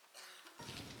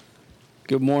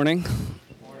Good morning.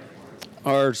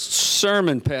 Our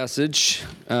sermon passage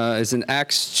is in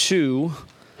Acts 2,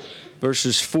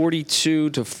 verses 42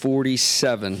 to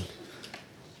 47.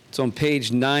 It's on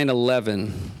page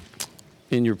 911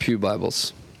 in your pew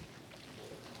Bibles.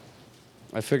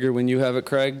 I figure when you have it,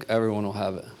 Craig, everyone will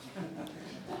have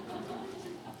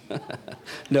it.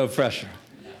 No pressure.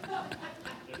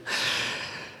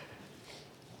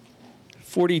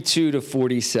 42 to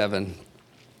 47.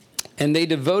 And they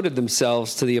devoted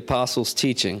themselves to the apostles'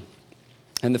 teaching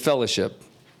and the fellowship,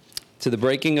 to the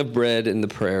breaking of bread and the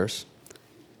prayers.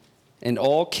 And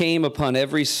all came upon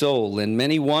every soul, and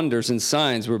many wonders and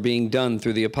signs were being done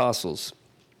through the apostles.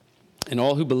 And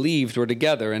all who believed were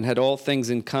together and had all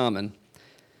things in common.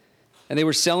 And they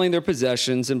were selling their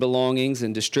possessions and belongings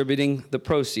and distributing the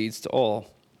proceeds to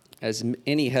all, as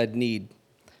any had need.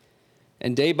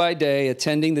 And day by day,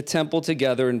 attending the temple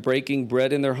together and breaking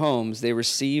bread in their homes, they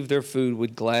received their food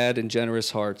with glad and generous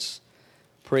hearts,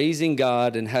 praising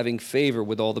God and having favor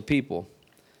with all the people.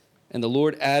 And the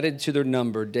Lord added to their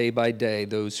number day by day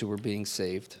those who were being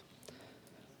saved.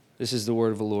 This is the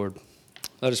word of the Lord.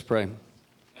 Let us pray.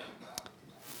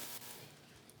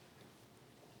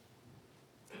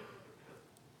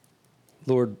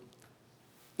 Lord,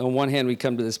 on one hand, we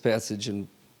come to this passage and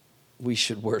we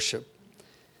should worship.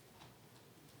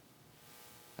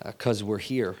 Because we're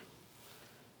here.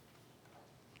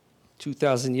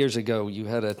 2,000 years ago, you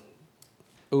had an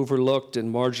overlooked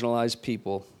and marginalized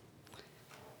people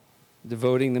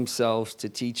devoting themselves to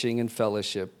teaching and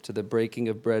fellowship, to the breaking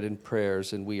of bread and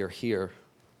prayers, and we are here.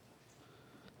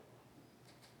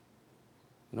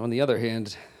 And on the other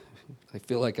hand, I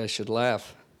feel like I should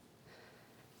laugh.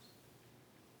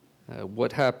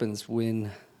 What happens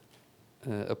when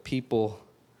a people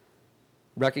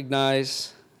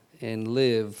recognize and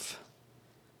live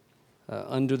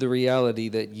under the reality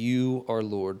that you are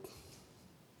Lord,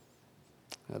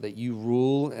 that you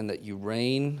rule and that you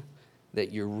reign,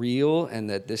 that you're real and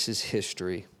that this is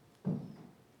history,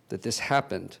 that this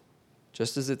happened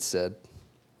just as it said.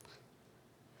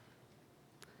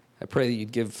 I pray that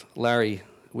you'd give Larry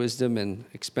wisdom in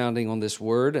expounding on this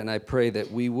word, and I pray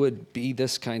that we would be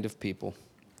this kind of people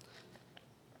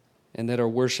and that our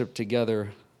worship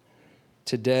together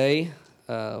today,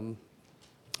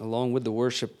 along with the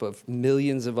worship of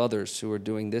millions of others who are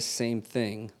doing this same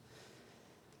thing,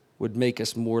 would make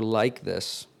us more like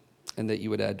this, and that you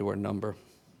would add to our number.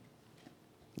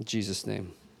 In Jesus'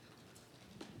 name,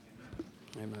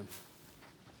 amen.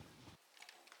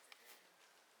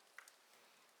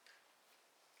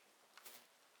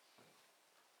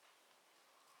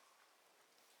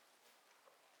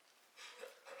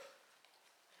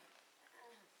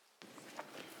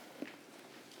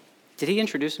 Did he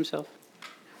introduce himself?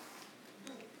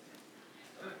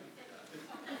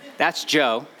 That's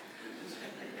Joe.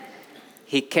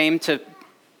 He came to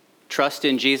trust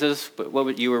in Jesus.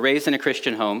 But you were raised in a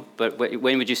Christian home, but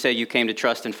when would you say you came to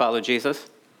trust and follow Jesus?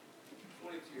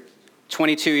 22 years ago.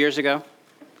 22 years ago?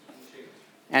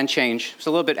 And change. It's a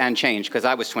little bit and change, because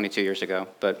I was 22 years ago.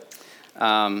 But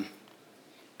and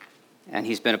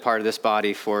he's been a part of this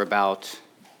body for about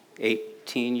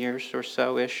 18 years or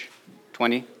so-ish,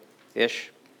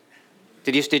 20-ish.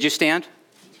 Did you stand?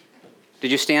 Did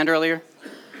you stand earlier?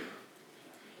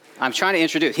 I'm trying to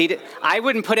introduce. I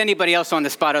wouldn't put anybody else on the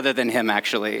spot other than him,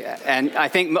 actually. And I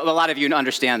think a lot of you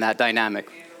understand that dynamic.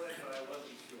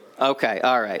 Okay,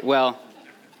 all right. Well,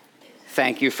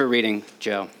 thank you for reading,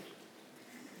 Joe.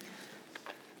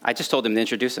 I just told him to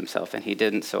introduce himself, and he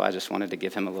didn't, so I just wanted to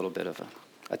give him a little bit of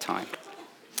a time.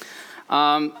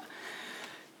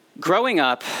 Growing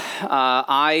up,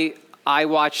 I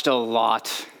watched a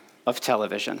lot of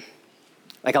television,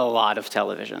 like a lot of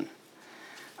television.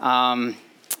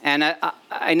 And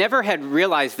I never had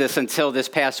realized this until this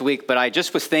past week, but I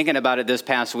just was thinking about it this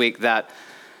past week that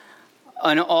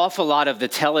an awful lot of the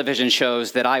television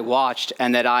shows that I watched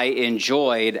and that I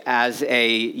enjoyed as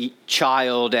a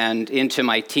child and into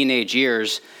my teenage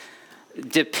years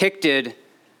depicted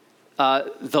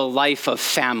the life of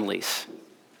families.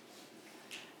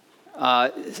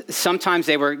 Sometimes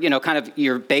they were, kind of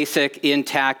your basic,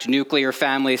 intact, nuclear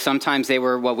family. Sometimes they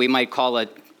were what we might call a,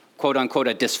 quote-unquote,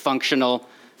 a dysfunctional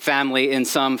family in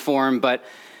some form. But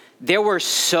there were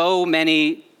so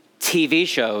many TV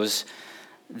shows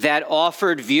that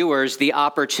offered viewers the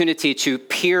opportunity to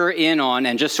peer in on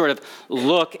and just sort of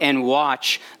look and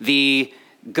watch the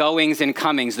goings and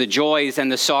comings, the joys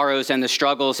and the sorrows and the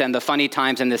struggles and the funny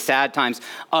times and the sad times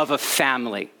of a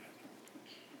family.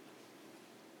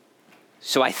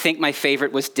 So I think my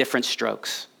favorite was Different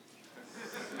Strokes.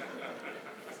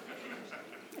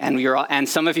 And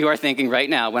some of you are thinking right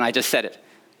now when I just said it,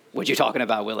 What you talking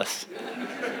about, Willis?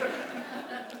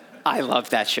 I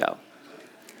loved that show.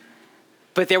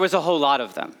 But there was a whole lot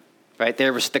of them, right?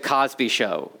 There was The Cosby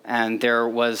Show, and there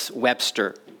was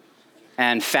Webster,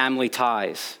 and Family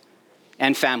Ties,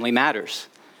 and Family Matters,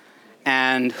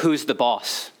 and Who's the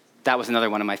Boss? That was another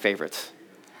one of my favorites.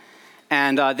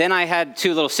 And then I had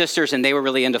two little sisters, and they were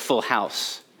really into Full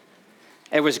House.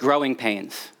 It was Growing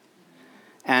Pains,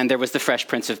 and there was The Fresh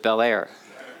Prince of Bel-Air.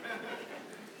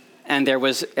 And there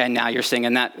was, and now you're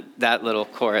singing that little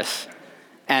chorus.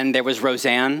 And there was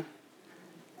Roseanne,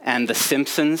 and The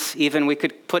Simpsons, even we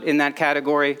could put in that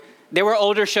category. There were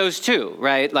older shows too,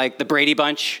 right? Like The Brady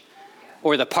Bunch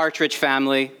or The Partridge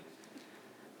Family.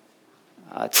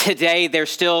 Today, there's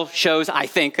still shows, I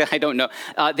think, I don't know.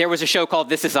 There was a show called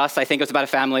This Is Us. I think it was about a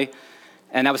family,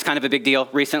 and that was kind of a big deal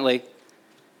recently.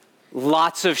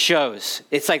 Lots of shows.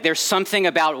 It's like there's something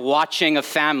about watching a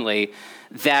family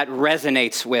that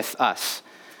resonates with us.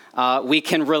 We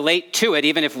can relate to it,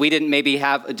 even if we didn't maybe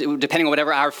have, depending on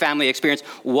whatever our family experience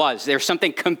was. There's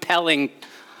something compelling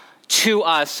to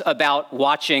us about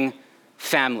watching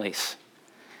families.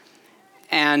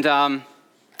 And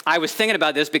I was thinking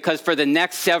about this because for the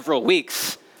next several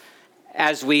weeks,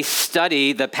 as we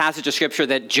study the passage of Scripture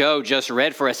that Joe just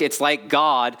read for us, it's like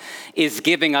God is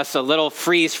giving us a little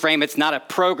freeze frame. It's not a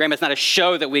program. It's not a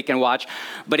show that we can watch,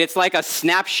 but it's like a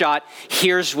snapshot.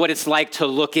 Here's what it's like to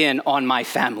look in on my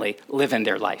family, living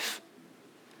their life.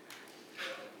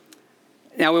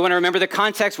 Now, we want to remember the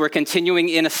context. We're continuing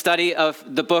in a study of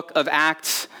the book of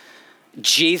Acts.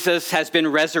 Jesus has been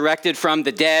resurrected from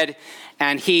the dead,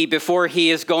 and before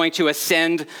he is going to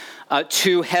ascend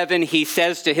to heaven, he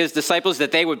says to his disciples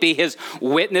that they would be his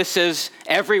witnesses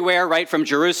everywhere, right from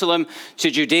Jerusalem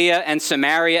to Judea and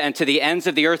Samaria and to the ends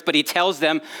of the earth. But he tells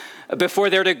them before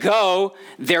they're to go,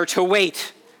 they're to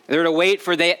wait. They're to wait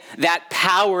for that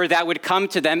power that would come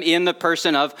to them in the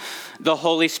person of the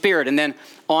Holy Spirit. And then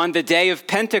on the day of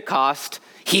Pentecost,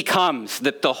 he comes,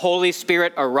 the Holy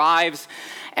Spirit arrives.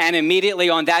 And immediately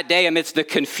on that day, amidst the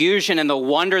confusion and the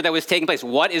wonder that was taking place,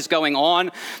 what is going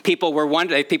on? People were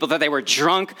wondering, people thought they were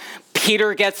drunk.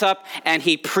 Peter gets up and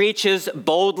he preaches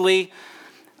boldly.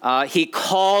 He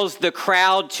calls the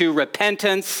crowd to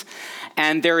repentance,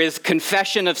 and there is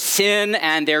confession of sin,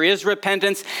 and there is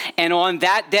repentance. And on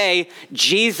that day,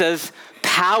 Jesus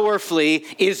powerfully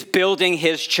is building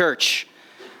his church.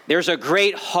 There's a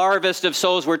great harvest of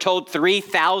souls. We're told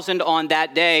 3,000 on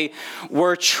that day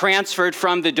were transferred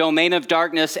from the domain of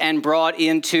darkness and brought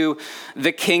into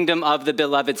the kingdom of the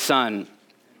beloved Son.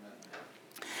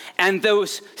 And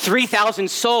those 3,000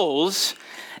 souls,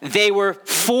 they were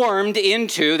formed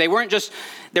into,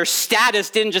 their status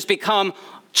didn't just become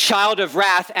child of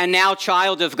wrath and now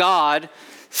child of God,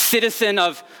 citizen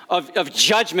of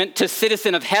judgment to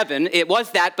citizen of heaven. It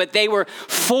was that, but they were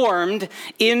formed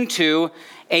into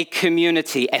a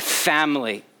community, a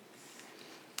family.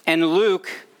 And Luke,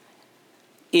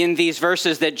 in these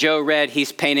verses that Joe read,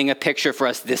 he's painting a picture for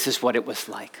us. This is what it was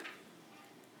like.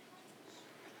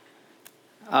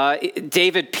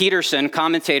 David Peterson,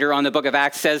 commentator on the book of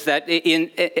Acts, says that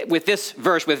with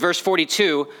verse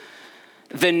 42,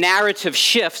 the narrative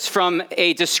shifts from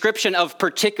a description of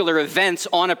particular events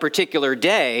on a particular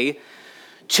day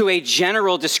to a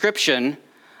general description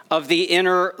of the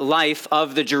inner life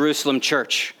of the Jerusalem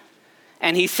church.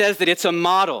 And he says that it's a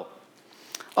model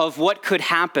of what could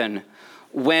happen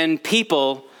when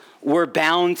people were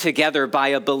bound together by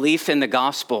a belief in the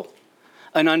gospel,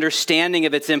 an understanding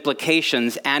of its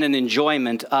implications, and an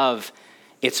enjoyment of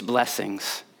its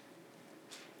blessings.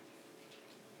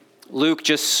 Luke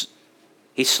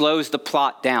he slows the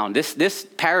plot down. This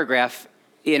paragraph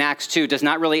in Acts 2 does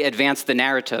not really advance the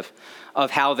narrative of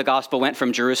how the gospel went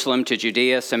from Jerusalem to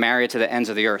Judea, Samaria, to the ends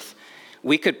of the earth.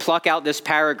 We could pluck out this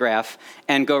paragraph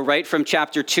and go right from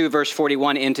chapter 2, verse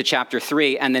 41 into chapter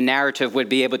 3, and the narrative would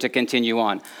be able to continue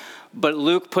on. But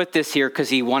Luke put this here because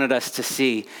he wanted us to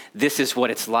see this is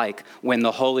what it's like when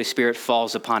the Holy Spirit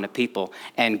falls upon a people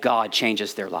and God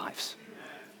changes their lives.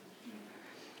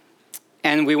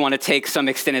 And we want to take some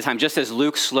extended time. Just as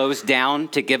Luke slows down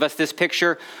to give us this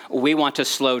picture, we want to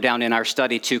slow down in our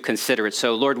study to consider it.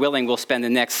 So Lord willing, we'll spend the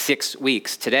next 6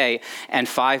 weeks today and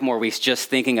 5 more weeks just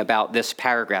thinking about this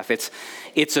paragraph.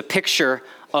 It's a picture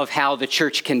of how the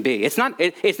church can be. It's not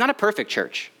a perfect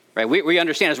church, right? We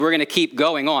understand as we're going to keep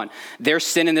going on. There's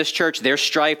sin in this church. There's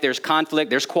strife. There's conflict.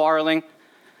 There's quarreling.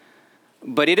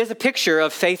 But it is a picture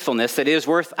of faithfulness that is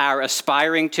worth our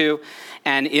aspiring to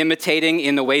and imitating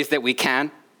in the ways that we can.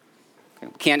 We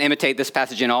can't imitate this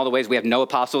passage in all the ways. We have no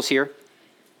apostles here.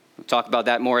 We'll talk about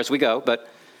that more as we go. But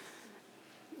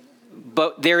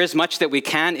But there is much that we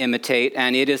can imitate,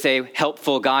 and it is a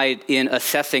helpful guide in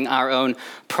assessing our own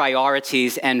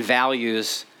priorities and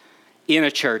values in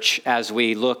a church as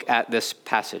we look at this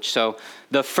passage. So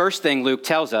the first thing Luke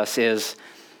tells us is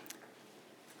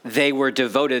they were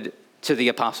devoted to the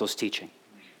apostles' teaching.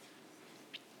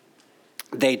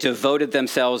 They devoted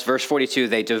themselves, verse 42,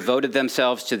 they devoted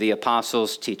themselves to the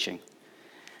apostles' teaching.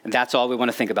 And that's all we want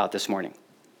to think about this morning.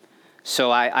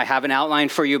 So I have an outline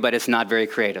for you, but it's not very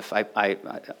creative.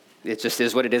 It just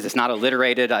is what it is. It's not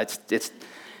alliterated.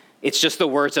 It's just the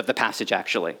words of the passage,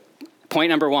 actually. Point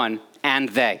number one, and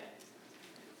they.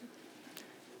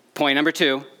 Point number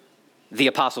two, the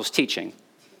apostles' teaching.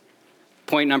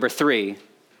 Point number three,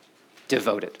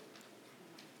 devoted.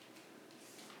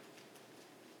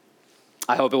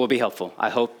 I hope it will be helpful. I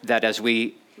hope that as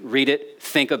we read it,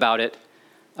 think about it,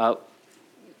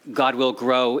 God will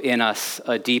grow in us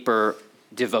a deeper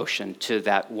devotion to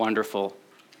that wonderful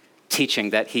teaching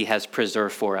that he has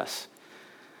preserved for us.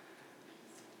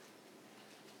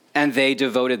 And they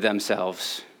devoted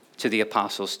themselves to the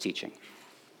apostles' teaching.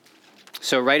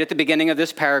 So right at the beginning of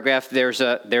this paragraph, there's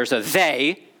a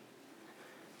they.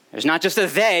 There's not just a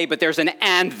they, but there's an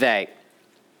and they.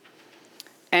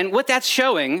 And what that's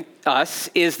showing us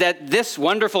is that this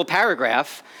wonderful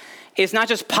paragraph is not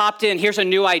just popped in, here's a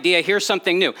new idea, here's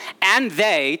something new. And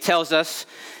they tells us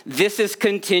this is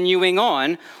continuing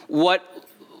on what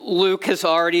Luke has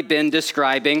already been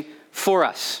describing for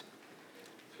us.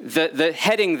 The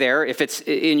heading there, if it's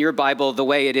in your Bible the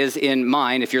way it is in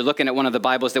mine, if you're looking at one of the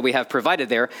Bibles that we have provided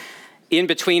there, in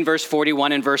between verse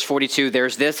 41 and verse 42,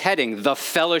 there's this heading, the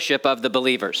fellowship of the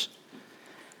believers.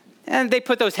 And they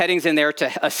put those headings in there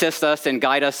to assist us and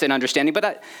guide us in understanding,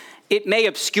 but it may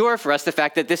obscure for us the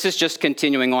fact that this is just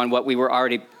continuing on what we were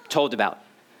already told about.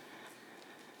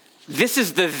 This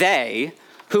is the they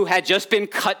who had just been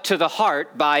cut to the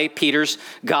heart by Peter's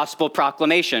gospel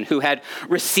proclamation, who had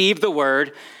received the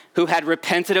word, who had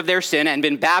repented of their sin and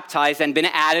been baptized and been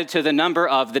added to the number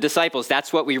of the disciples.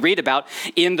 That's what we read about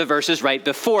in the verses right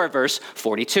before verse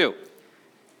 42.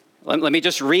 Let me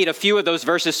just read a few of those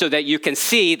verses so that you can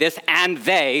see this and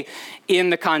they in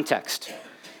the context.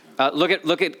 Look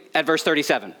at verse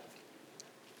 37.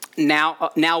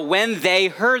 Now, when they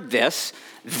heard this,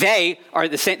 they are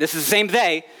the same. This is the same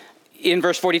they in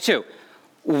verse 42.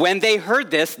 When they heard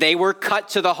this, they were cut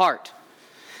to the heart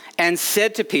and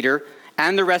said to Peter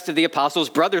and the rest of the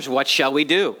apostles, "Brothers, what shall we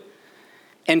do?"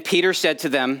 And Peter said to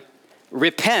them,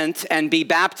 "Repent and be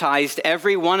baptized,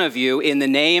 every one of you, in the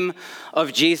name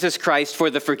of Jesus Christ for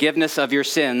the forgiveness of your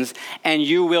sins, and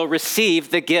you will receive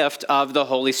the gift of the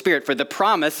Holy Spirit. For the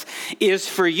promise is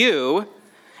for you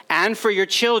and for your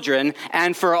children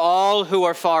and for all who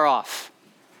are far off."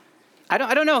 I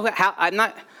don't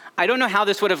know how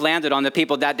this would have landed on the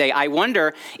people that day. I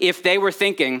wonder if they were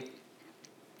thinking,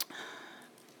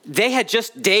 they had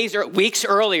just days or weeks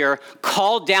earlier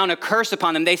called down a curse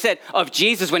upon them. They said of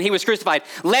Jesus when he was crucified,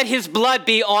 "Let his blood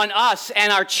be on us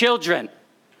and our children."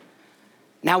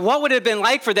 Now, what would it have been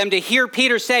like for them to hear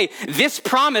Peter say, this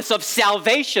promise of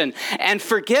salvation and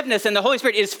forgiveness and the Holy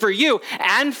Spirit is for you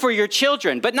and for your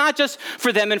children, but not just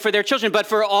for them and for their children, but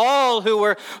for all who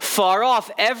were far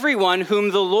off, everyone whom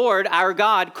the Lord our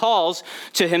God calls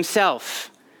to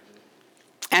himself.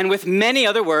 And with many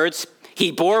other words, he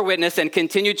bore witness and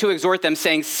continued to exhort them,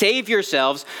 saying, "Save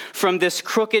yourselves from this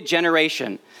crooked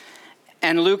generation."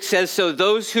 And Luke says, so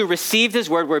those who received his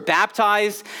word were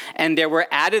baptized, and there were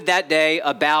added that day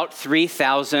about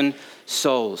 3,000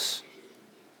 souls.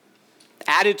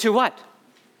 Added to what?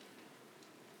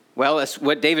 Well, that's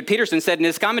what David Peterson said in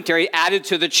his commentary, added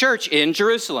to the church in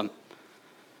Jerusalem.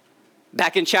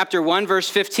 Back in chapter 1, verse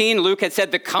 15, Luke had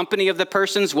said the company of the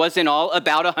persons was in all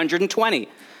about 120.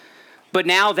 But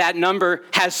now that number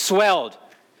has swelled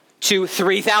to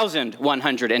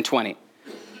 3,120.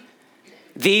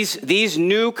 These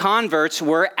new converts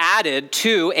were added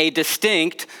to a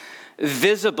distinct,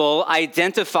 visible,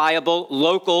 identifiable,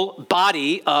 local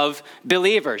body of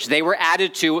believers. They were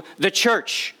added to the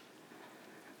church.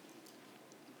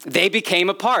 They became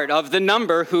a part of the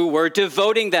number who were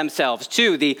devoting themselves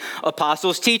to the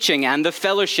apostles' teaching and the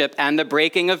fellowship and the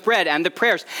breaking of bread and the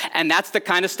prayers. And that's the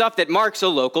kind of stuff that marks a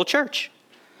local church.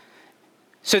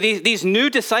 So these new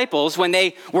disciples, when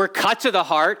they were cut to the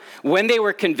heart, when they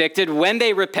were convicted, when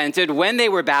they repented, when they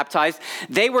were baptized,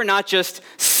 they were not just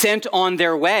sent on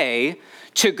their way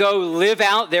to go live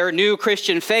out their new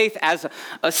Christian faith as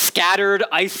a scattered,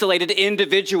 isolated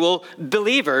individual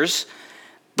believers,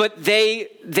 but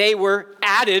they were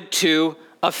added to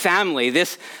a family.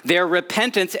 Their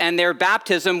repentance and their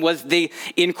baptism was the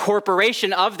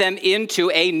incorporation of them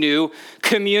into a new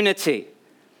community.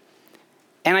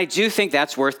 And I do think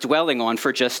that's worth dwelling on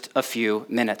for just a few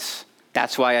minutes.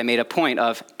 That's why I made a point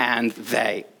of, and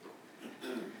they.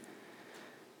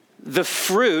 The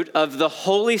fruit of the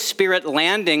Holy Spirit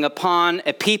landing upon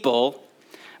a people,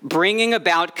 bringing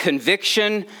about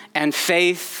conviction and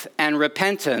faith and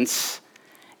repentance,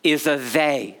 is a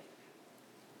they.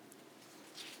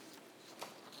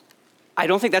 I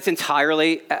don't think that's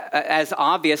entirely as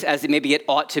obvious as maybe it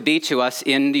ought to be to us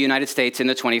in the United States in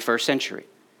the 21st century.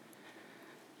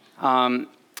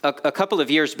 A couple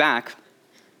of years back,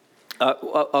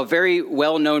 a very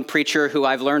well-known preacher who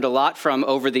I've learned a lot from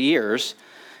over the years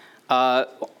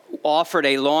offered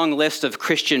a long list of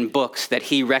Christian books that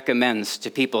he recommends to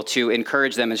people to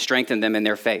encourage them and strengthen them in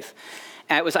their faith.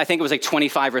 And I think it was like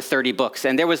 25 or 30 books.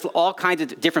 And there was all kinds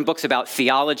of different books about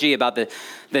theology, about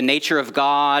the nature of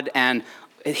God and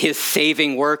his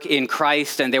saving work in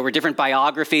Christ. And there were different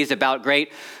biographies about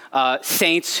great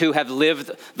saints who have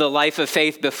lived the life of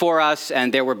faith before us.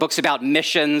 And there were books about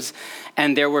missions.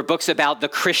 And there were books about the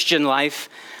Christian life.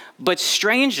 But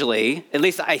strangely, at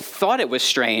least I thought it was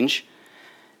strange,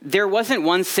 there wasn't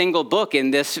one single book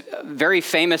in this very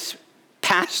famous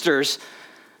pastor's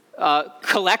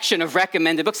collection of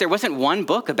recommended books. There wasn't one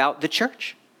book about the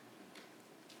church.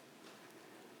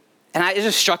 And it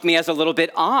just struck me as a little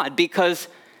bit odd, because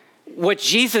what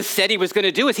Jesus said he was going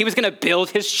to do is he was going to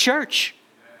build his church.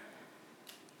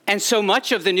 And so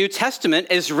much of the New Testament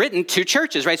is written to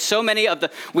churches, right? So many of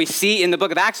we see in the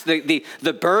book of Acts,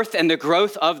 the birth and the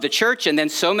growth of the church. And then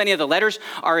so many of the letters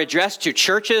are addressed to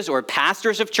churches or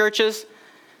pastors of churches.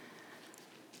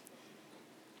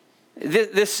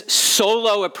 This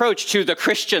solo approach to the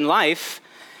Christian life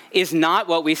is not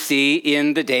what we see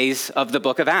in the days of the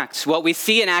book of Acts. What we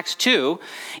see in Acts 2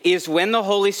 is when the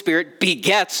Holy Spirit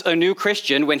begets a new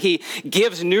Christian, when he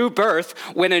gives new birth,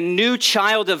 when a new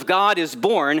child of God is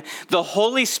born, the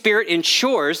Holy Spirit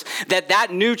ensures that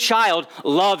that new child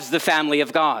loves the family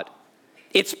of God.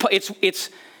 It's part of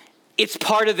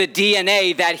the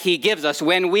DNA that he gives us.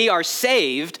 When we are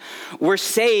saved, we're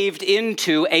saved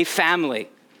into a family.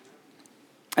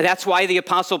 That's why the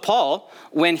Apostle Paul,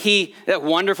 that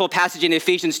wonderful passage in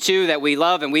Ephesians 2 that we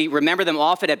love, and we remember them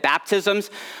often at baptisms,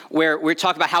 where we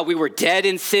talk about how we were dead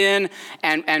in sin,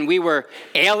 and we were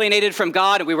alienated from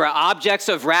God, and we were objects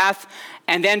of wrath,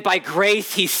 and then by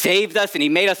grace he saved us, and he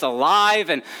made us alive,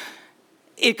 and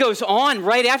it goes on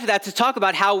right after that to talk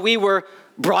about how we were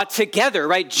brought together,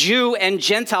 right? Jew and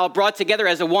Gentile brought together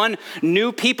as one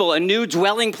new people, a new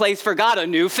dwelling place for God, a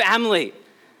new family.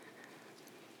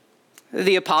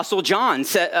 The Apostle John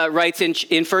writes in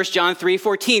 1 John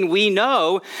 3:14, we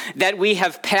know that we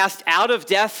have passed out of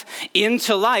death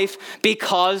into life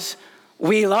because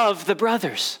we love the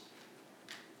brothers.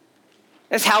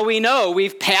 That's how we know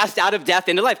we've passed out of death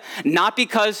into life. Not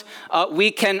because we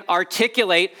can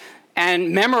articulate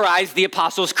and memorize the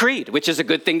Apostles' Creed, which is a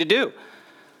good thing to do.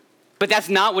 But that's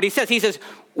not what he says. He says,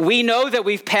 we know that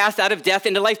we've passed out of death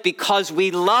into life because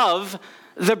we love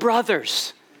the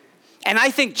brothers. And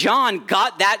I think John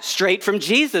got that straight from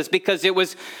Jesus, because it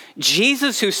was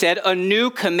Jesus who said, a new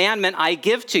commandment I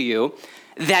give to you,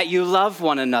 that you love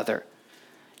one another.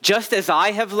 Just as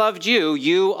I have loved you,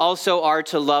 you also are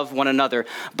to love one another.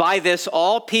 By this,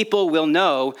 all people will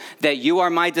know that you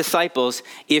are my disciples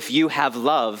if you have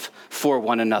love for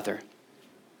one another.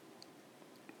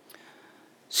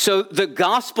 So the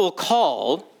gospel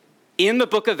call in the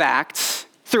book of Acts,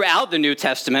 throughout the New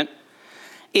Testament,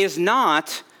 is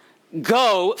not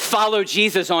go follow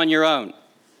Jesus on your own,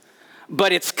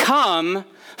 but it's come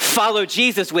follow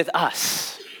Jesus with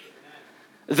us.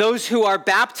 Those who are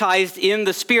baptized in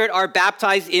the Spirit are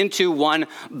baptized into one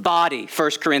body.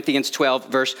 1 Corinthians 12,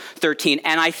 verse 13.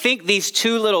 And I think these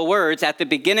two little words at the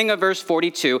beginning of verse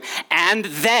 42, and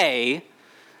they,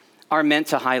 are meant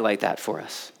to highlight that for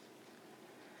us.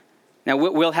 Now,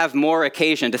 we'll have more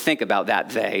occasion to think about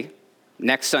that they.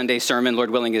 Next Sunday's sermon,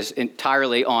 Lord willing, is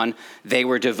entirely on they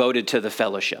were devoted to the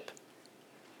fellowship.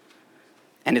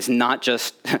 And it's not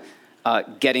just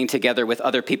getting together with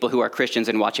other people who are Christians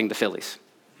and watching the Phillies.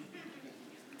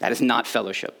 That is not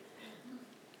fellowship.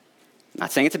 I'm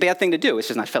not saying it's a bad thing to do. It's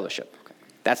just not fellowship. Okay.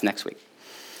 That's next week.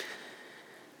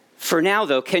 For now,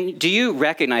 though, do you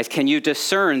recognize, can you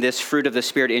discern this fruit of the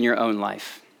Spirit in your own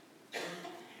life?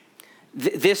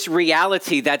 This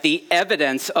reality that the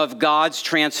evidence of God's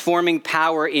transforming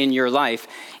power in your life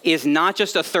is not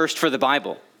just a thirst for the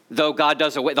Bible, though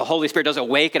the Holy Spirit does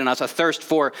awaken in us a thirst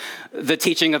for the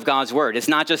teaching of God's word. It's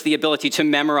not just the ability to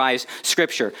memorize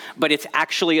Scripture, but it's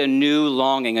actually a new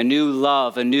longing, a new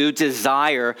love, a new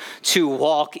desire to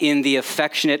walk in the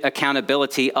affectionate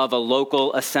accountability of a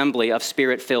local assembly of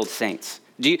Spirit-filled saints.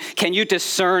 Can you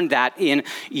discern that in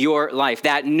your life?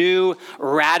 That new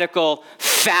radical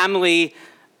family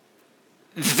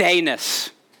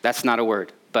they-ness. That's not a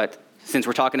word, but since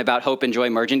we're talking about hope and joy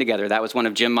merging together, that was one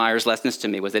of Jim Meyer's lessons to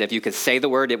me, was that if you could say the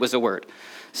word, it was a word.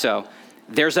 So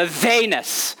there's a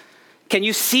they-ness. Can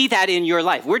you see that in your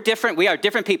life? We're different. We are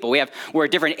different people. We're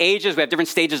at different ages. We have different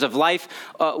stages of life.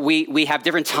 We have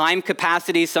different time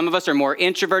capacities. Some of us are more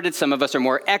introverted. Some of us are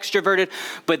more extroverted.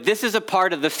 But this is a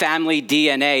part of the family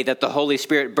DNA that the Holy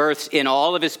Spirit births in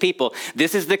all of his people.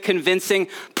 This is the convincing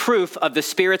proof of the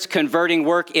Spirit's converting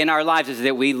work in our lives, is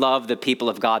that we love the people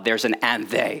of God. There's an and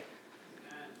they.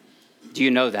 Do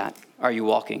you know that? Are you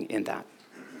walking in that?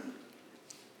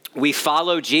 We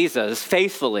follow Jesus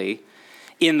faithfully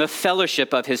in the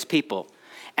fellowship of his people.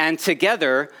 And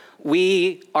together,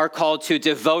 we are called to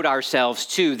devote ourselves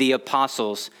to the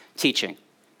apostles' teaching.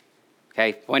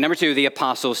 Okay, point number 2, the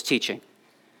apostles' teaching.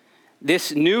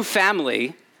 This new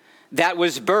family that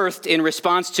was birthed in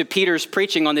response to Peter's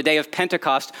preaching on the day of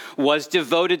Pentecost was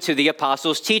devoted to the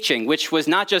apostles' teaching, which was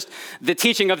not just the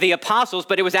teaching of the apostles,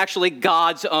 but it was actually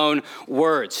God's own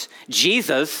words.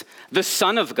 Jesus, the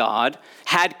Son of God,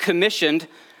 had commissioned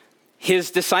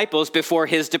his disciples before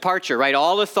his departure, right?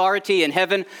 All authority in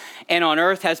heaven and on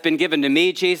earth has been given to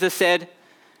me, Jesus said.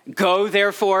 Go,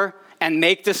 therefore, and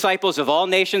make disciples of all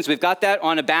nations. We've got that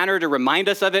on a banner to remind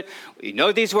us of it. We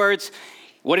know these words.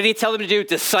 What did he tell them to do?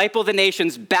 Disciple the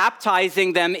nations,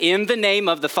 baptizing them in the name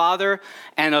of the Father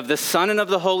and of the Son and of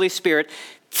the Holy Spirit,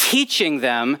 teaching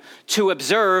them to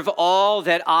observe all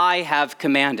that I have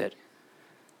commanded.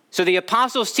 So the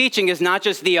apostles' teaching is not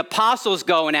just the apostles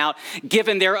going out,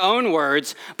 giving their own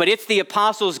words, but it's the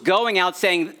apostles going out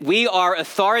saying, we are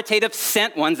authoritative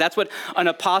sent ones. That's what an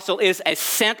apostle is, a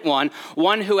sent one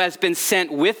who has been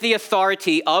sent with the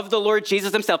authority of the Lord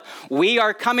Jesus himself. We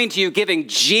are coming to you giving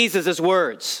Jesus'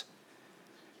 words.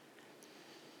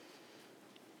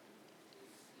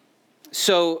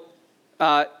 So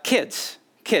kids,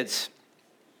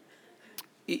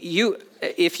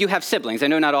 if you have siblings, I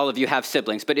know not all of you have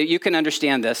siblings, but you can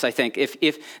understand this, I think.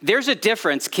 If there's a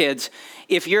difference, kids,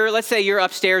 if let's say you're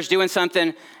upstairs doing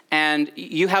something and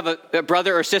you have a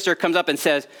brother or sister comes up and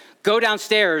says, go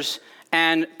downstairs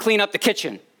and clean up the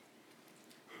kitchen.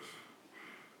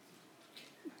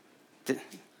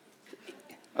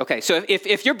 Okay, so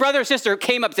if your brother or sister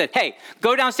came up and said, hey,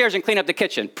 go downstairs and clean up the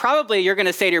kitchen, probably you're going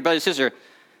to say to your brother or sister,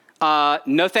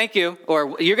 no, thank you.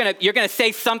 Or you're gonna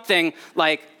say something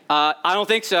like, I don't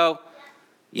think so.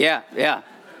 Yeah.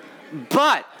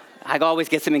 But I always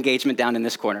get some engagement down in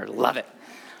this corner. Love it.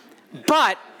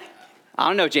 But I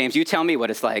don't know, James, you tell me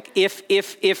what it's like.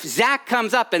 If Zach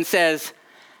comes up and says,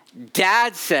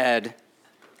 Dad said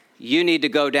you need to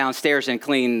go downstairs and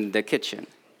clean the kitchen,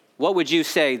 what would you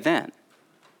say then?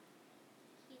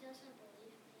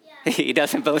 He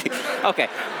doesn't believe. Okay.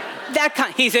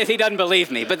 He says he doesn't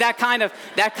believe me, but that kind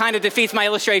of defeats my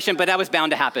illustration, but that was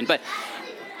bound to happen. But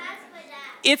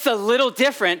it's a little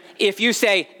different if you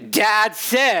say, Dad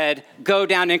said, go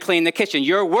down and clean the kitchen.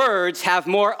 Your words have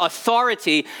more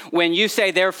authority when you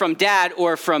say they're from Dad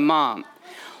or from Mom.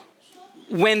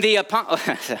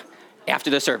 After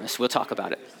the service, we'll talk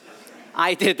about it.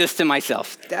 I did this to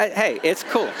myself. Hey, it's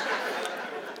cool.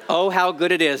 Oh, how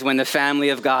good it is when the family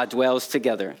of God dwells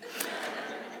together.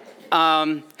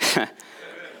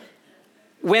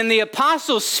 When the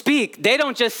apostles speak, they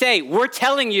don't just say, we're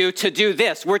telling you to do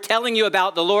this. We're telling you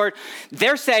about the Lord.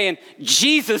 They're saying,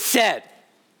 Jesus said.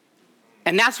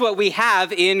 And that's what we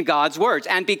have in God's words.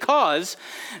 And because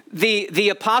the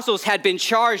apostles had been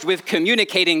charged with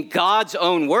communicating God's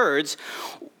own words,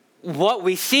 what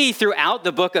we see throughout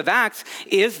the book of Acts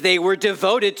is they were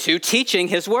devoted to teaching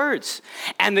his words.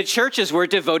 And the churches were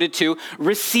devoted to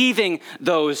receiving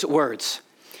those words.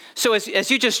 So as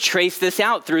you just trace this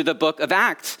out through the book of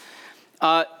Acts,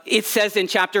 it says in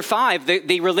chapter 5,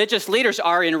 the religious leaders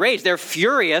are enraged. They're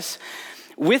furious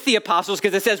with the apostles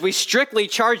because it says, we strictly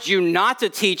charge you not to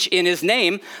teach in his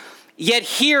name, yet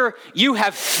here you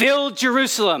have filled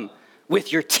Jerusalem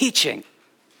with your teaching.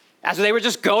 As they were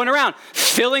just going around,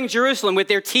 filling Jerusalem with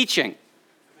their teaching.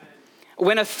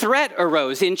 When a threat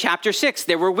arose in chapter 6,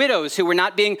 there were widows who were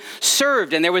not being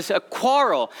served, and there was a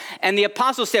quarrel. And the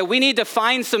apostles said, we need to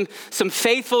find some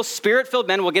faithful, spirit-filled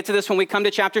men. We'll get to this when we come to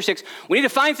chapter 6. We need to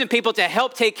find some people to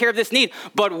help take care of this need.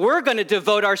 But we're going to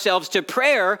devote ourselves to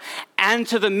prayer and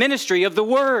to the ministry of the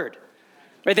word.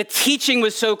 Right? The teaching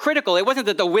was so critical. It wasn't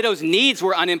that the widow's needs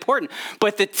were unimportant,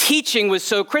 but the teaching was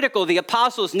so critical. The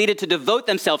apostles needed to devote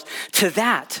themselves to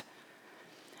that.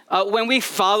 When we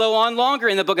follow on longer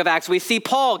in the book of Acts, we see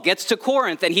Paul gets to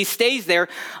Corinth and he stays there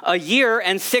a year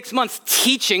and 6 months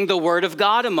teaching the word of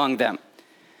God among them.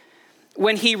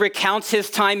 When he recounts his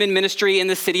time in ministry in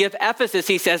the city of Ephesus,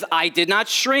 he says, I did not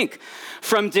shrink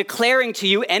from declaring to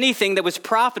you anything that was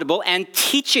profitable and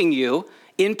teaching you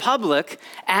in public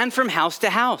and from house to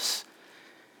house.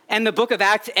 And the book of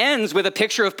Acts ends with a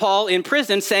picture of Paul in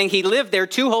prison saying he lived there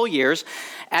 2 whole years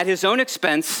at his own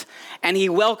expense, and he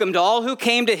welcomed all who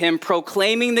came to him,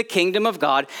 proclaiming the kingdom of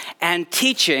God and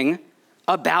teaching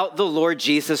about the Lord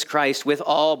Jesus Christ with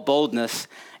all boldness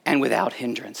and without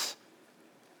hindrance.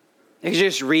 You can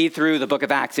just read through the book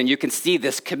of Acts and you can see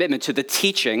this commitment to the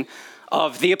teaching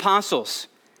of the apostles.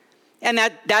 And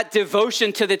that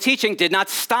devotion to the teaching did not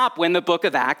stop when the book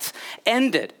of Acts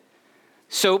ended.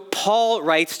 So Paul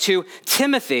writes to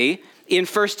Timothy in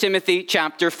 1 Timothy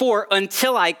chapter 4,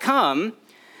 until I come,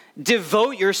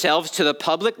 devote yourselves to the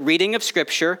public reading of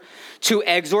Scripture, to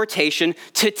exhortation,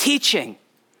 to teaching.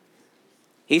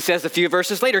 He says a few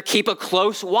verses later, keep a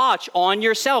close watch on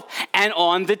yourself and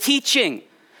on the teaching.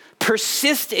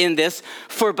 Persist in this,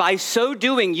 for by so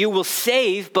doing, you will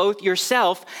save both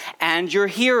yourself and your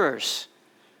hearers.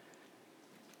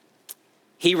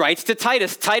 He writes to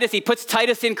Titus. He puts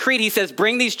Titus in Crete. He says,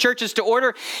 bring these churches to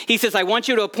order. He says, I want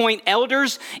you to appoint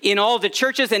elders in all the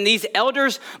churches, and these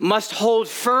elders must hold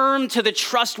firm to the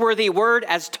trustworthy word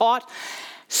as taught,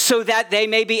 so that they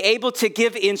may be able to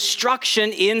give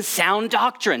instruction in sound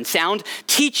doctrine, sound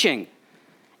teaching,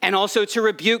 and also to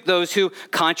rebuke those who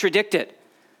contradict it.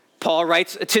 Paul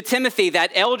writes to Timothy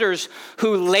that elders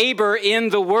who labor in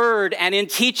the word and in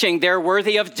teaching, they're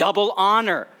worthy of double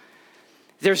honor.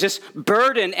 There's this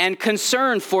burden and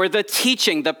concern for the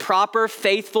teaching, the proper,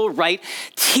 faithful, right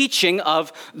teaching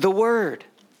of the word.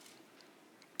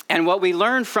 And what we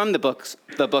learn from the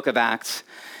book of Acts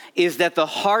is that the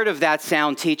heart of that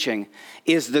sound teaching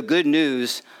is the good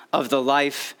news of the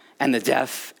life and the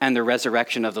death and the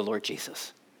resurrection of the Lord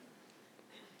Jesus.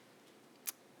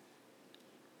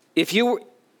 If you,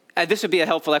 this would be a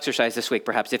helpful exercise this week,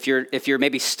 perhaps, if you're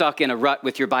maybe stuck in a rut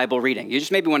with your Bible reading. You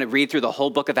just maybe want to read through the whole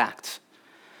book of Acts.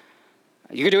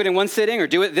 You can do it in one sitting or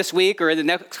do it this week or in the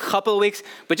next couple of weeks,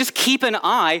 but just keep an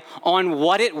eye on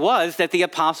what it was that the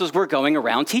apostles were going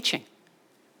around teaching.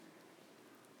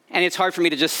 And it's hard for me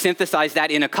to just synthesize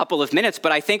that in a couple of minutes,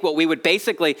 but I think what we would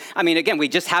basically, again, we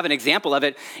just have an example of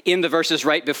it in the verses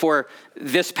right before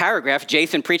this paragraph.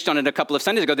 Jason preached on it a couple of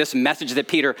Sundays ago, this message that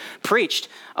Peter preached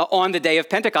on the day of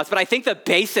Pentecost. But I think the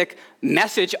basic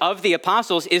message of the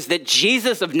apostles is that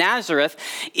Jesus of Nazareth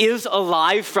is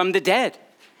alive from the dead,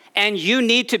 and you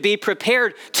need to be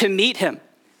prepared to meet him.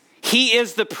 He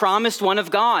is the promised one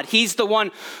of God. He's the one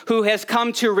who has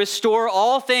come to restore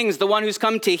all things, the one who's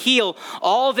come to heal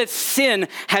all that sin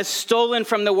has stolen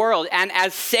from the world. And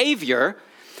as Savior,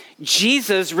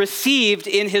 Jesus received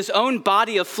in his own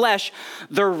body of flesh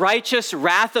the righteous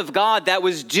wrath of God that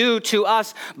was due to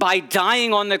us by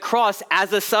dying on the cross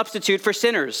as a substitute for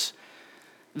sinners.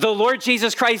 The Lord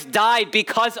Jesus Christ died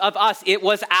because of us. It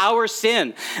was our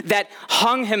sin that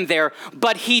hung him there,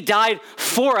 but he died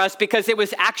for us because it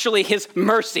was actually his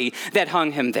mercy that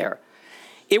hung him there.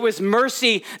 It was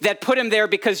mercy that put him there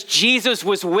because Jesus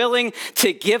was willing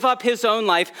to give up his own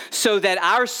life so that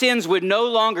our sins would no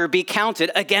longer be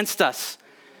counted against us.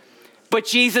 But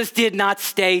Jesus did not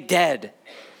stay dead.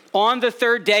 On the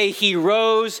third day, he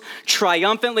rose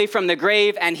triumphantly from the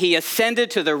grave, and he ascended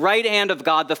to the right hand of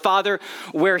God the Father,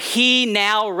 where he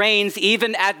now reigns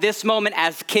even at this moment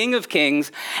as King of Kings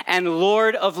and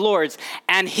Lord of Lords.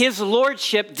 And his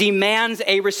lordship demands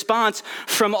a response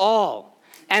from all.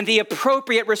 And the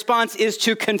appropriate response is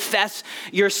to confess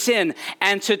your sin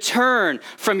and to turn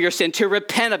from your sin, to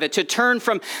repent of it, to turn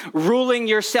from ruling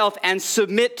yourself and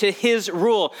submit to his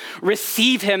rule.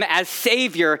 Receive him as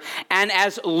Savior and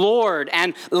as Lord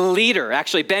and leader.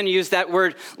 Actually, Ben used that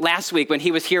word last week when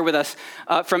he was here with us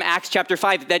from Acts chapter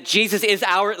 5, that Jesus is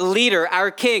our leader,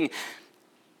 our King.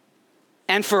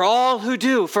 And for all who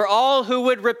do, for all who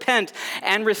would repent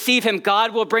and receive him,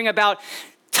 God will bring about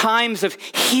times of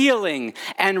healing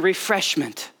and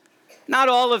refreshment. Not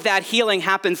all of that healing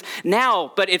happens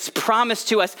now, but it's promised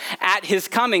to us at his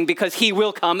coming because he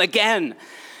will come again.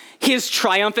 His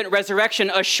triumphant resurrection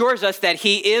assures us that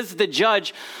he is the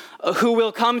judge who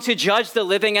will come to judge the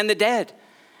living and the dead.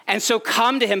 And so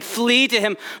come to him, flee to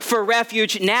him for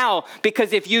refuge now,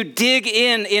 because if you dig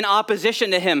in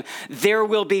opposition to him, there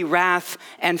will be wrath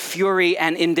and fury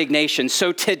and indignation.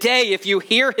 So today, if you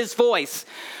hear his voice,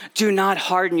 do not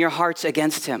harden your hearts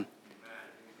against him.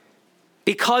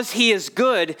 Because he is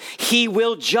good, he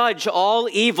will judge all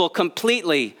evil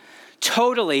completely,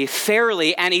 totally,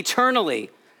 fairly, and eternally.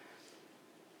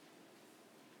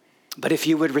 But if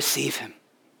you would receive him,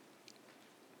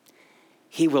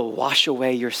 he will wash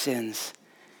away your sins,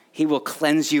 He will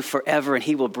cleanse you forever, and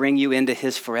he will bring you into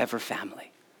his forever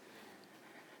family.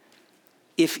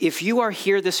 If you are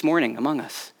here this morning among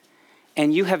us,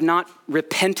 and you have not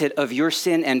repented of your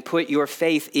sin and put your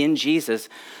faith in Jesus,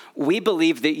 we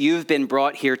believe that you've been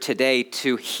brought here today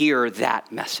to hear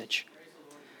that message.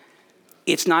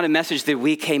 It's not a message that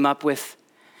we came up with.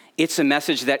 It's a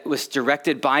message that was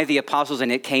directed by the apostles,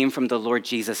 and it came from the Lord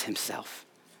Jesus himself.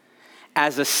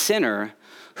 As a sinner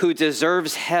who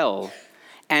deserves hell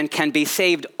and can be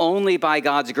saved only by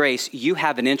God's grace, you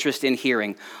have an interest in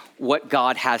hearing what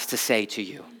God has to say to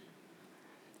you.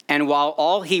 And while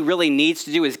all he really needs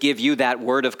to do is give you that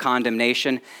word of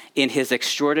condemnation, in his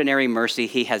extraordinary mercy,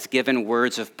 he has given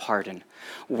words of pardon,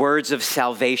 words of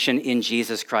salvation in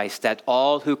Jesus Christ, that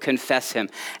all who confess him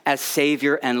as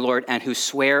Savior and Lord and who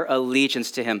swear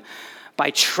allegiance to him by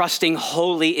trusting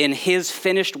wholly in his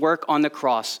finished work on the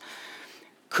cross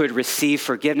could receive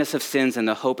forgiveness of sins and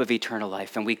the hope of eternal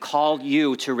life. And we call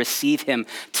you to receive him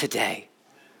today.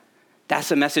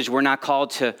 That's a message we're not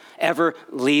called to ever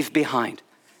leave behind.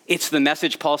 It's the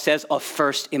message, Paul says, of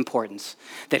first importance,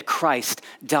 that Christ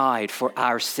died for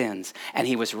our sins and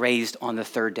he was raised on the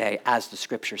third day, as the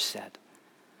scriptures said.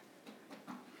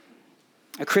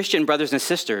 Christian brothers and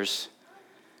sisters,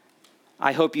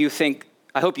 I hope you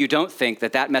don't think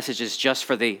that message is just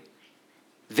for the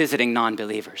visiting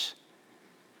non-believers.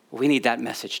 We need that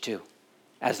message too,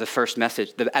 as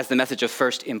the message of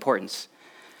first importance.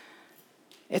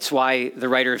 It's why the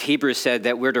writer of Hebrews said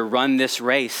that we're to run this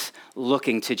race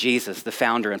looking to Jesus, the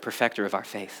founder and perfecter of our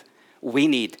faith. We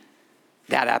need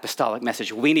that apostolic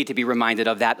message. We need to be reminded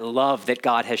of that love that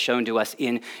God has shown to us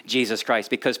in Jesus Christ,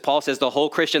 because Paul says the whole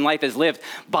Christian life is lived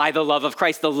by the love of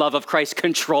Christ. The love of Christ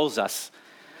controls us.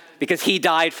 Because he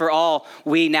died for all,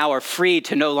 we now are free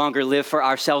to no longer live for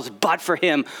ourselves, but for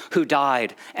him who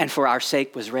died and for our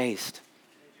sake was raised.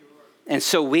 And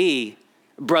so we,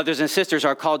 brothers and sisters,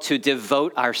 are called to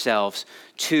devote ourselves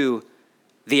to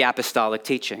the apostolic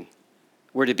teaching.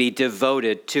 We're to be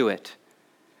devoted to it.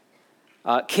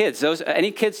 Kids,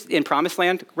 any kids in Promised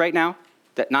Land right now?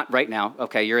 Not right now.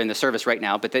 Okay, you're in the service right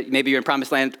now, but maybe you're in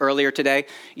Promised Land earlier today.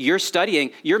 You're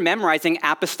studying, you're memorizing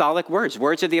apostolic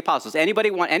words of the apostles.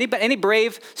 Any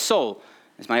brave soul?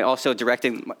 Is my also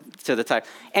directing to the type?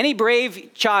 Any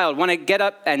brave child want to get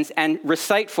up and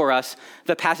recite for us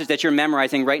the passage that you're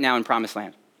memorizing right now in Promised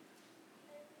Land?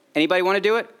 Anybody want to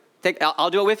do it? I'll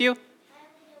do it with you.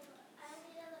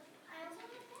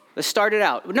 Let's start it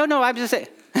out. No, I'm just saying.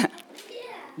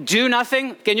 Do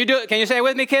nothing. Can you do it? Can you say it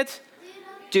with me, kids?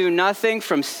 Do nothing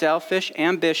from selfish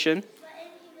ambition,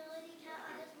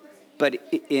 but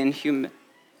in humility.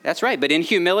 That's right. But in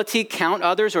humility, count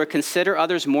others or consider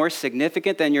others more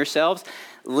significant than yourselves.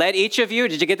 Let each of you,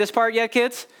 did you get this part yet,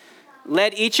 kids?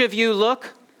 Let each of you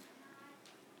look.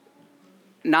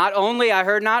 Not only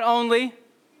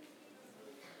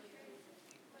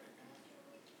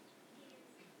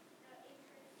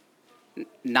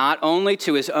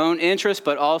to his own interest,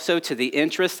 but also to the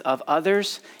interest of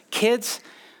others. Kids,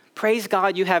 praise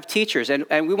God you have teachers. And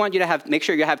we want you to make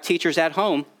sure you have teachers at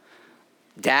home.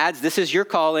 Dads, this is your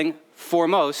calling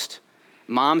foremost.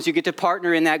 Moms, you get to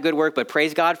partner in that good work, but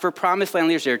praise God for Promised Land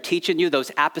leaders that are teaching you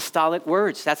those apostolic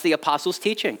words. That's the apostles'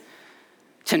 teaching.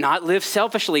 To not live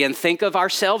selfishly and think of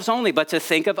ourselves only, but to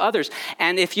think of others.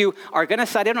 And if you are going to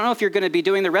cite, I don't know if you're going to be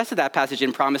doing the rest of that passage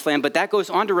in Promised Land, but that goes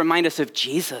on to remind us of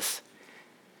Jesus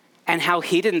and how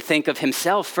he didn't think of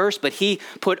himself first, but he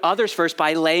put others first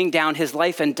by laying down his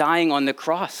life and dying on the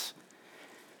cross.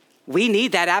 We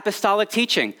need that apostolic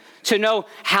teaching to know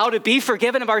how to be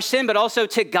forgiven of our sin, but also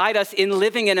to guide us in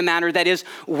living in a manner that is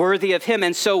worthy of him.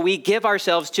 And so we give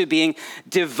ourselves to being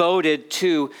devoted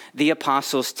to the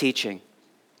apostles' teaching.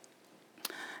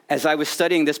 As I was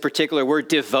studying this particular word,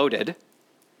 devoted,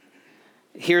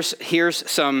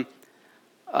 here's some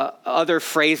other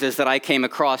phrases that I came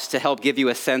across to help give you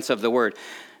a sense of the word.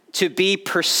 To be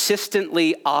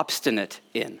persistently obstinate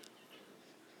in.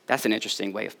 That's an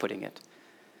interesting way of putting it.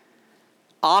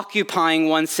 Occupying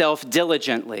oneself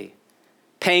diligently,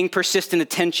 paying persistent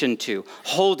attention to,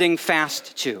 holding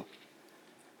fast to.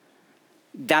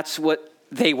 That's what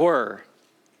they were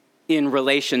in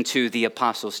relation to the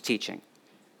apostles' teaching.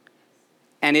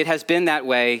 And it has been that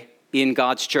way in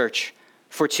God's church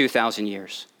for 2,000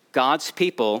 years. God's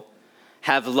people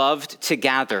have loved to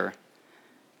gather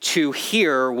to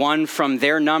hear one from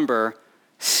their number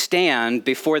stand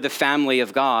before the family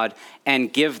of God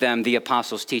and give them the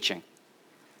apostles' teaching.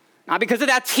 Not because of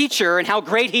that teacher and how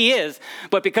great he is,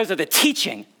 but because of the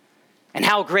teaching and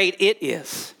how great it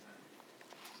is.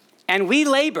 And we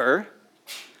labor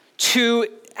to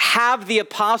have the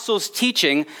apostles'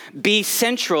 teaching be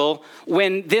central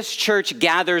when this church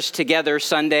gathers together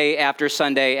Sunday after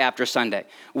Sunday after Sunday.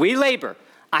 We labor.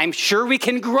 I'm sure we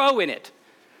can grow in it.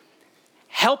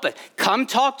 Help it. Come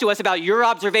talk to us about your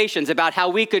observations about how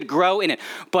we could grow in it.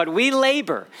 But we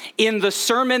labor in the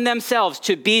sermon themselves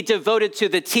to be devoted to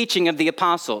the teaching of the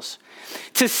apostles,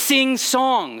 to sing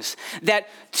songs that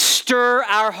stir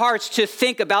our hearts to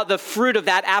think about the fruit of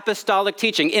that apostolic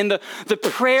teaching. In the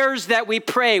prayers that we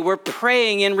pray, we're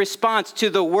praying in response to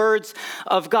the words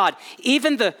of God.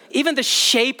 Even the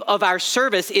shape of our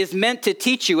service is meant to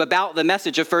teach you about the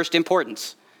message of first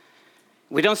importance.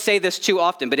 We don't say this too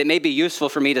often, but it may be useful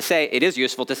for me to say, it is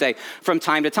useful to say from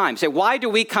time to time. Say, why do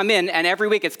we come in, and every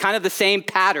week it's kind of the same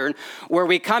pattern where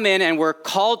we come in and we're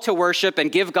called to worship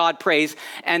and give God praise,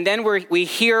 and then we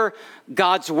hear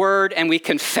God's word and we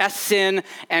confess sin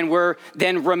and we're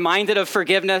then reminded of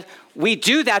forgiveness. We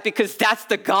do that because that's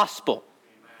the gospel.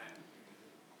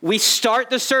 We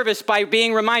start the service by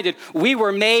being reminded we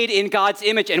were made in God's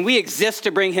image and we exist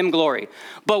to bring him glory.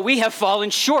 But we have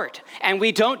fallen short and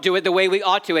we don't do it the way we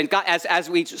ought to. And God, as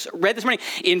we read this morning,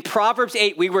 in Proverbs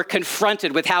 8, we were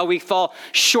confronted with how we fall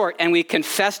short and we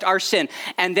confessed our sin.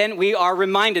 And then we are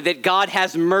reminded that God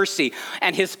has mercy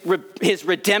and his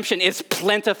redemption is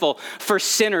plentiful for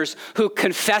sinners who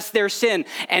confess their sin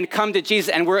and come to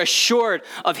Jesus, and we're assured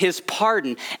of his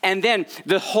pardon. And then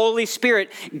the Holy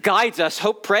Spirit guides us.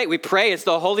 We pray it's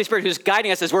the Holy Spirit who's guiding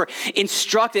us as we're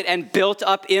instructed and built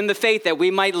up in the faith that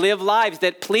we might live lives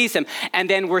that please him. And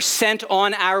then we're sent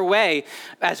on our way,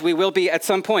 as we will be at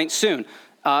some point soon.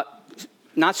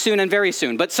 Not soon and very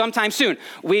soon, but sometime soon.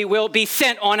 We will be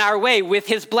sent on our way with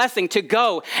his blessing to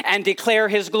go and declare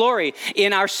his glory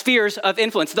in our spheres of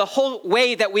influence. The whole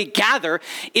way that we gather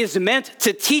is meant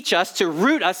to teach us, to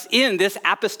root us in this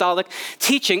apostolic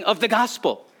teaching of the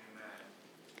gospel.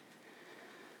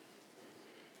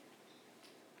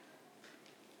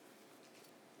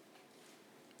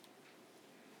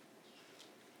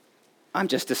 I'm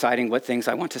just deciding what things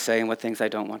I want to say and what things I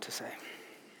don't want to say.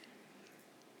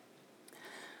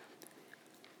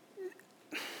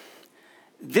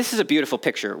 This is a beautiful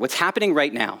picture. What's happening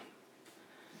right now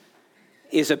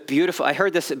is I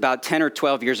heard this about 10 or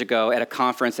 12 years ago at a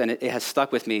conference, and it has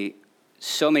stuck with me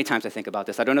so many times I think about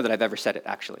this. I don't know that I've ever said it,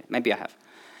 actually. Maybe I have.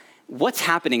 What's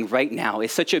happening right now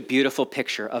is such a beautiful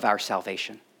picture of our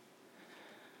salvation.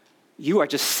 You are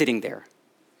just sitting there,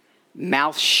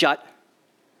 mouth shut,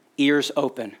 ears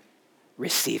open,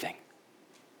 receiving.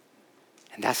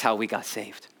 And that's how we got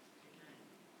saved.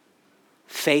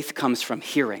 Faith comes from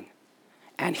hearing,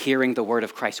 and hearing the word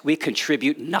of Christ. We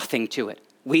contribute nothing to it.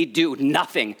 We do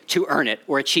nothing to earn it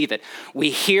or achieve it. We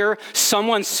hear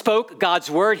someone spoke God's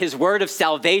word, his word of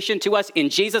salvation to us in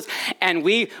Jesus, and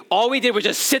all we did was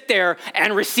just sit there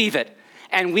and receive it.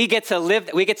 And we get to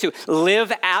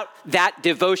live out that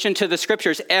devotion to the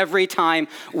scriptures every time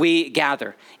we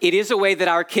gather. It is a way that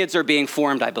our kids are being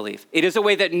formed, I believe. It is a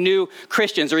way that new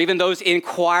Christians, or even those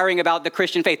inquiring about the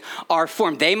Christian faith, are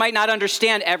formed. They might not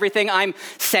understand everything I'm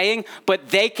saying, but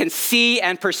they can see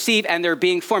and perceive, and they're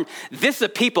being formed. This is a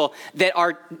people that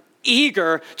are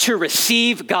eager to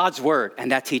receive God's word,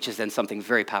 and that teaches them something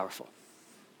very powerful.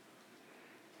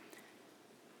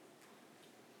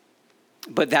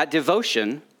 But that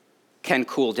devotion can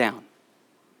cool down.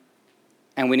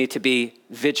 And we need to be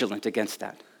vigilant against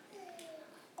that.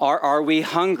 Are we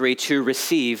hungry to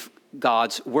receive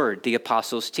God's word, the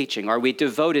apostles' teaching? Are we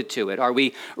devoted to it? Are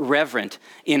we reverent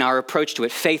in our approach to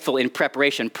it, faithful in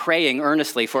preparation, praying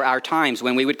earnestly for our times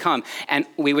when we would come and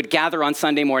we would gather on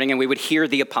Sunday morning and we would hear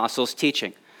the apostles'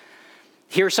 teaching?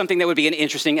 Here's something that would be an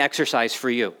interesting exercise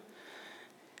for you.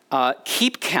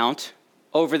 Keep count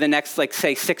over the next,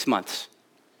 say, 6 months.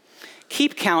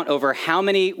 Keep count over how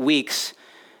many weeks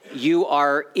you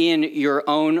are in your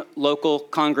own local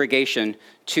congregation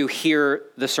to hear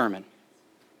the sermon.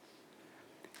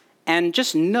 And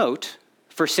just note,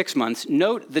 for 6 months,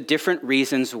 note the different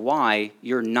reasons why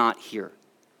you're not here.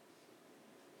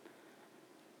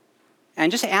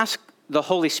 And just ask the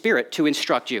Holy Spirit to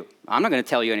instruct you. I'm not going to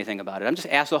tell you anything about it. I'm just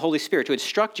ask the Holy Spirit to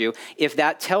instruct you if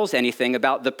that tells anything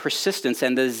about the persistence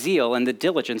and the zeal and the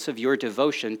diligence of your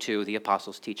devotion to the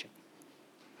apostles' teaching.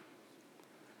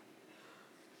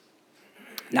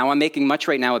 Now, I'm making much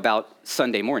right now about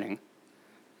Sunday morning,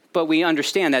 but we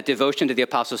understand that devotion to the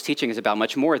apostles' teaching is about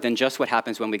much more than just what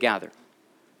happens when we gather.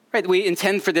 Right? We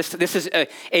intend for this is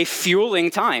a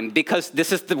fueling time, because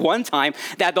this is the one time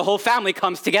that the whole family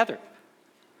comes together.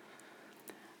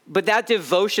 But that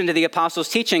devotion to the apostles'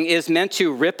 teaching is meant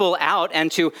to ripple out and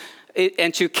to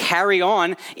and to carry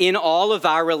on in all of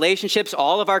our relationships,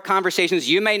 all of our conversations.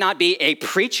 You may not be a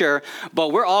preacher,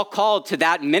 but we're all called to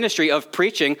that ministry of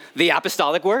preaching the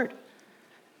apostolic word.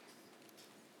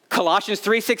 Colossians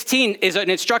 3:16 is an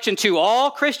instruction to all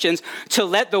Christians to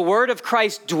let the word of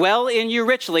Christ dwell in you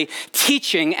richly,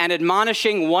 teaching and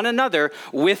admonishing one another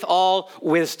with all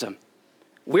wisdom.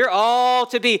 We're all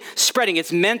to be spreading.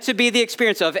 It's meant to be the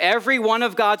experience of every one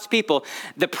of God's people.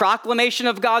 The proclamation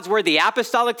of God's word, the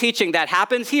apostolic teaching that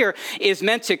happens here is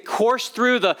meant to course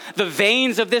through the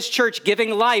veins of this church,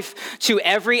 giving life to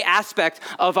every aspect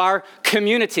of our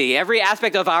community, every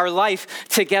aspect of our life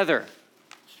together.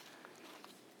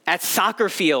 At soccer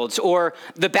fields or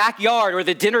the backyard or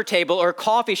the dinner table or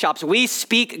coffee shops, we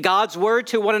speak God's word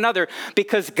to one another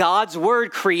because God's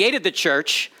word created the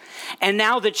church. And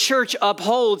now the church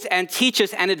upholds and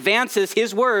teaches and advances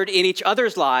his word in each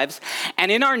other's lives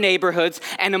and in our neighborhoods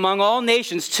and among all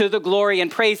nations to the glory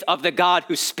and praise of the God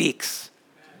who speaks.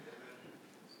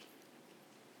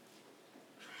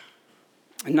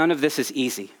 None of this is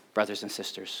easy, brothers and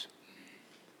sisters.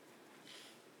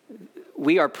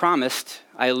 We are promised,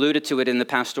 I alluded to it in the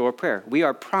pastoral prayer, we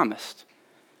are promised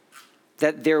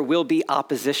that there will be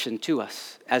opposition to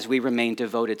us as we remain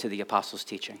devoted to the apostles'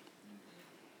 teaching.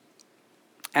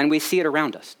 And we see it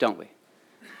around us, don't we?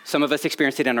 Some of us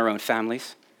experience it in our own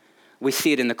families. We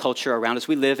see it in the culture around us.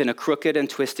 We live in a crooked and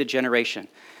twisted generation.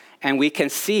 And we can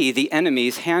see the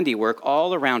enemy's handiwork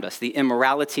all around us. The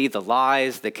immorality, the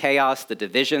lies, the chaos, the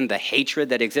division, the hatred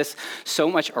that exists so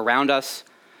much around us.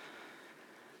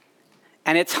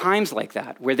 And at times like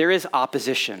that, where there is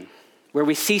opposition, where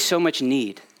we see so much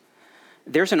need,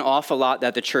 there's an awful lot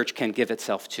that the church can give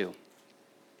itself to.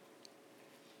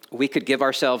 We could give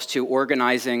ourselves to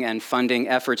organizing and funding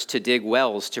efforts to dig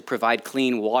wells to provide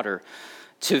clean water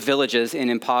to villages in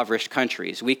impoverished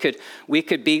countries. We could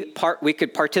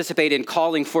participate in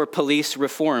calling for police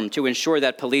reform to ensure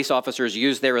that police officers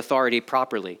use their authority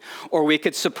properly. Or we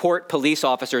could support police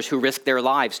officers who risk their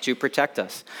lives to protect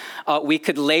us. We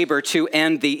could labor to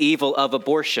end the evil of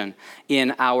abortion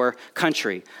in our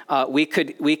country. We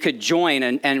could join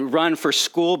and run for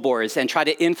school boards and try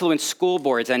to influence school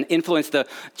boards and influence the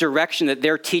direction that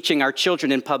they're teaching our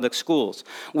children in public schools.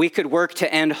 We could work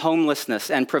to end homelessness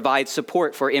and provide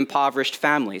support for impoverished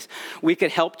families. We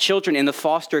could help children in the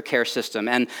foster care system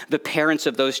and the parents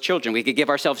of those children. We could give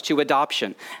ourselves to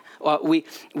adoption.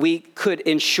 We could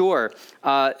ensure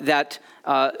that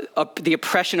the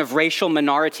oppression of racial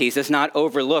minorities is not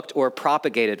overlooked or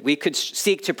propagated. We could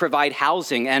seek to provide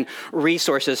housing and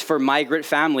resources for migrant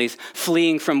families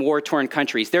fleeing from war-torn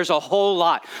countries. There's a whole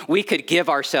lot we could give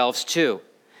ourselves to.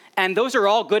 And those are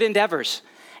all good endeavors.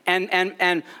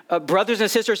 And brothers and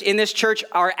sisters in this church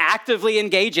are actively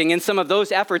engaging in some of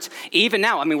those efforts even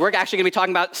now. I mean, we're actually going to be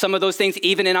talking about some of those things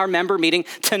even in our member meeting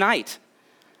tonight.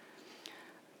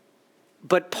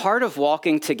 But part of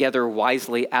walking together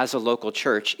wisely as a local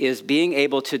church is being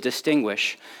able to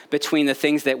distinguish between the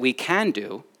things that we can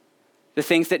do, the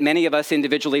things that many of us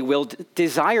individually will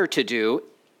desire to do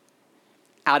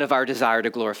out of our desire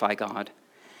to glorify God,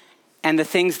 and the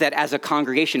things that as a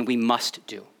congregation we must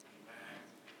do.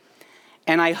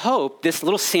 And I hope this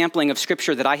little sampling of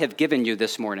scripture that I have given you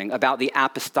this morning about the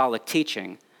apostolic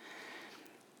teaching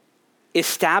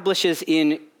establishes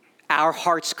in our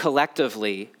hearts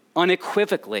collectively,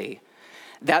 unequivocally,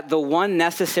 that the one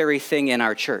necessary thing in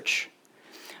our church,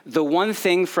 the one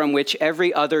thing from which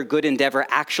every other good endeavor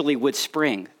actually would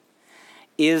spring,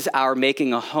 is our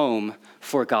making a home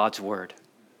for God's word,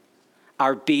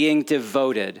 our being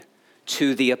devoted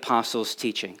to the apostles'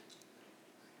 teaching.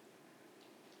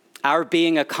 Our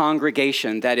being a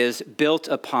congregation that is built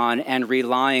upon and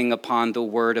relying upon the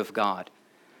word of God.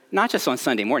 Not just on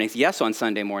Sunday mornings, yes, on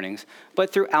Sunday mornings,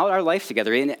 but throughout our life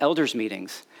together in elders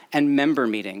meetings and member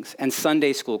meetings and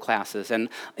Sunday school classes and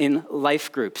in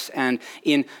life groups and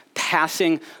in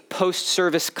passing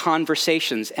post-service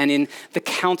conversations and in the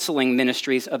counseling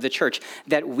ministries of the church,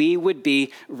 that we would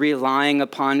be relying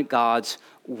upon God's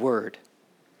word.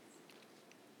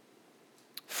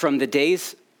 From the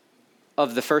days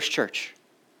of the first church,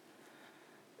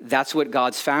 that's what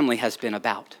God's family has been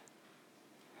about.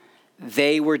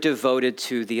 They were devoted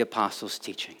to the apostles'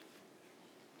 teaching.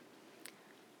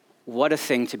 What a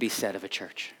thing to be said of a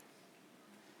church.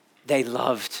 They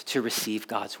loved to receive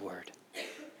God's word.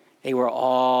 They were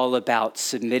all about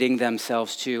submitting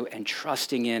themselves to and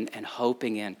trusting in and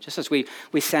hoping in. Just as we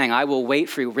sang, I will wait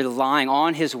for you, relying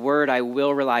on his word, I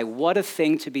will rely. What a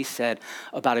thing to be said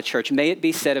about a church. May it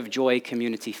be said of Joy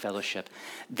Community Fellowship.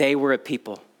 They were a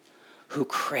people who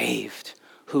craved,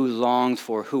 who longed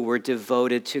for, who were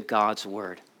devoted to God's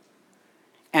word.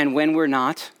 And when we're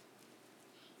not,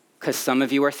 Because some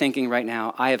of you are thinking right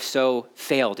now, I have so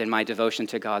failed in my devotion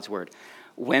to God's word.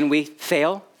 When we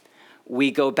fail, we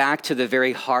go back to the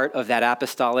very heart of that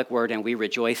apostolic word and we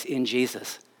rejoice in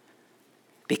Jesus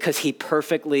because he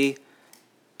perfectly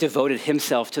devoted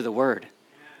himself to the word.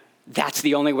 That's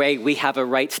the only way we have a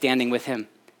right standing with him,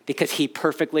 because he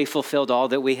perfectly fulfilled all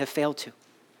that we have failed to.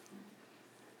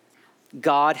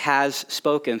 God has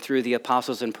spoken through the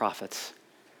apostles and prophets,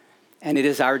 and it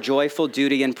is our joyful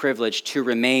duty and privilege to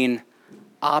remain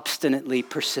obstinately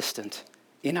persistent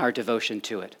in our devotion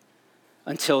to it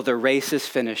until the race is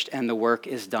finished and the work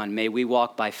is done. May we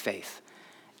walk by faith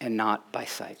and not by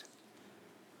sight.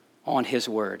 On his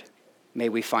word, may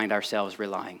we find ourselves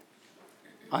relying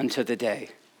unto the day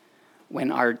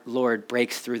when our Lord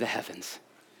breaks through the heavens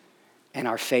and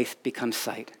our faith becomes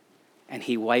sight and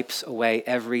he wipes away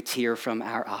every tear from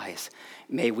our eyes.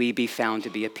 May we be found to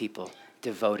be a people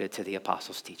devoted to the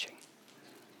apostles' teaching.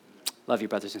 Love you,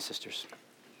 brothers and sisters.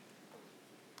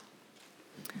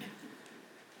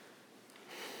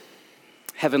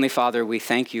 Heavenly Father, we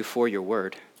thank you for your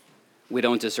word. We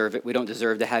don't deserve it. We don't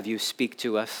deserve to have you speak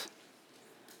to us.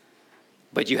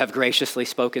 But you have graciously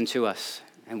spoken to us,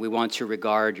 and we want to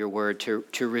regard your word, to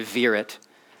revere it,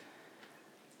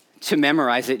 to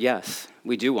memorize it. Yes,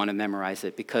 we do want to memorize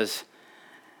it, because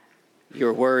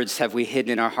your words have we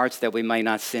hidden in our hearts that we might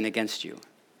not sin against you.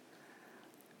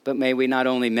 But may we not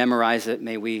only memorize it,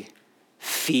 may we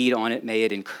feed on it, may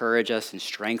it encourage us and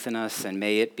strengthen us, and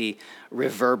may it be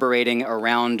reverberating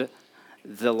around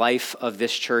the life of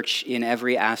this church in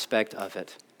every aspect of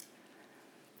it.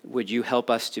 Would you help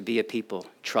us to be a people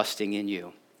trusting in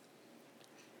you,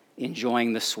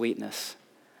 enjoying the sweetness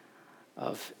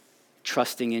of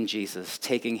trusting in Jesus,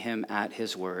 taking him at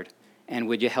his word, and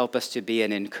would you help us to be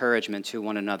an encouragement to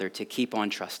one another to keep on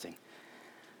trusting.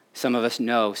 Some of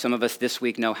us this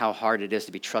week know how hard it is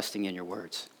to be trusting in your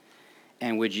words.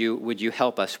 And would you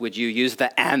help us? Would you use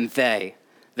the and they,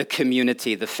 the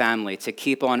community, the family, to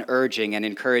keep on urging and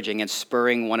encouraging and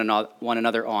spurring one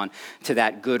another on to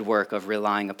that good work of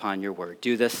relying upon your word.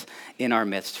 Do this in our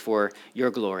midst for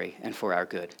your glory and for our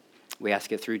good. We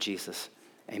ask it through Jesus.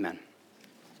 Amen.